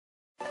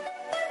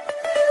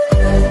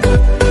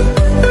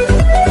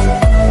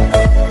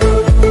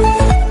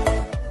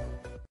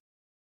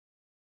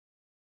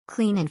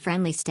Clean and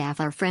friendly staff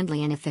are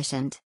friendly and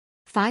efficient.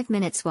 5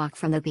 minutes walk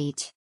from the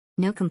beach.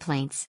 No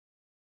complaints.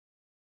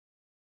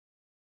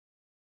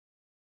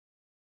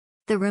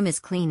 The room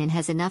is clean and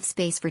has enough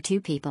space for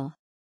 2 people.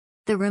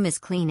 The room is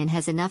clean and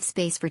has enough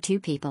space for 2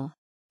 people.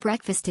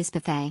 Breakfast is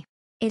buffet.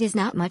 It is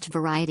not much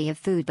variety of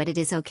food, but it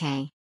is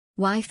okay.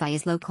 Wi-Fi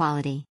is low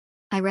quality.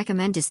 I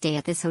recommend to stay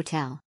at this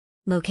hotel.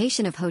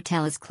 Location of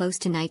hotel is close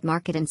to night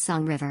market and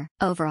Song River.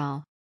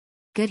 Overall,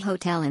 good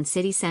hotel in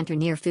city center,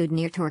 near food,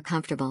 near tour,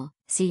 comfortable.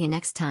 See you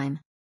next time.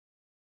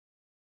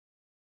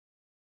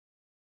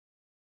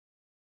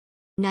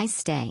 Nice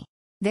stay.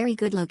 Very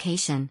good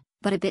location,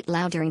 but a bit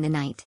loud during the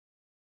night.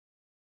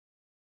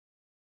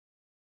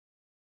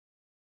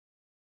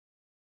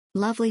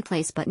 Lovely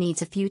place but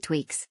needs a few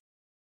tweaks.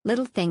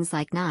 Little things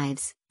like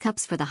knives,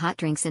 cups for the hot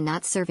drinks and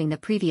not serving the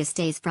previous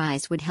day's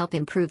fries would help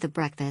improve the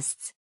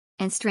breakfasts.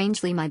 And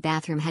strangely, my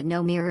bathroom had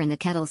no mirror and the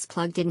kettle's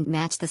plug didn't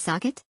match the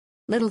socket.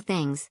 Little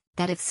things,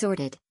 that if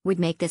sorted, would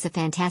make this a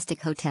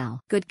fantastic hotel.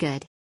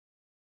 Good.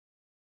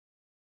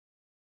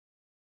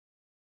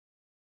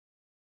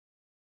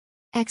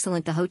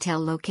 Excellent. The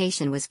hotel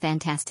location was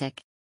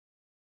fantastic.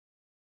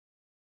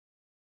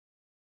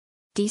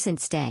 Decent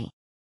stay.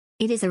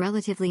 It is a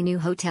relatively new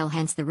hotel,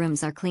 hence the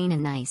rooms are clean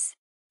and nice.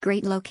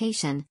 Great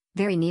location,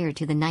 very near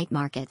to the night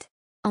market.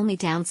 Only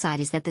downside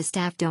is that the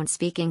staff don't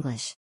speak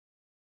English.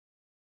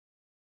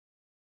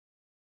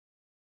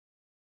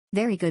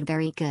 Very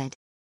good.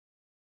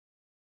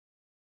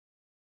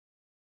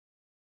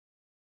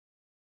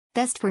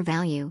 Best for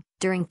value,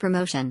 during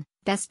promotion,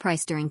 best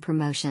price during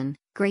promotion,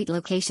 great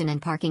location and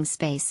parking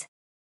space.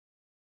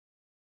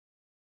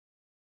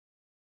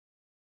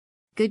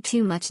 Good.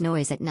 Too much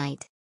noise at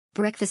night.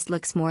 Breakfast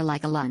looks more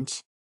like a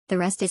lunch. The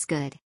rest is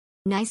good.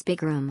 Nice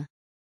big room.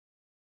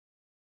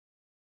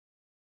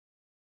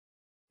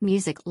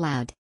 Music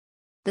loud.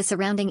 The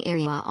surrounding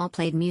area all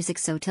played music,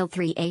 so till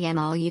 3 a.m.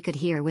 all you could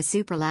hear was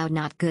super loud,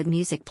 not good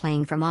music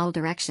playing from all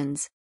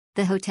directions.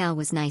 The hotel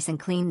was nice and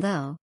clean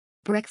though.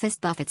 Breakfast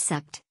buffet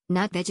sucked,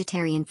 not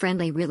vegetarian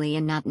friendly really,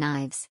 and not knives.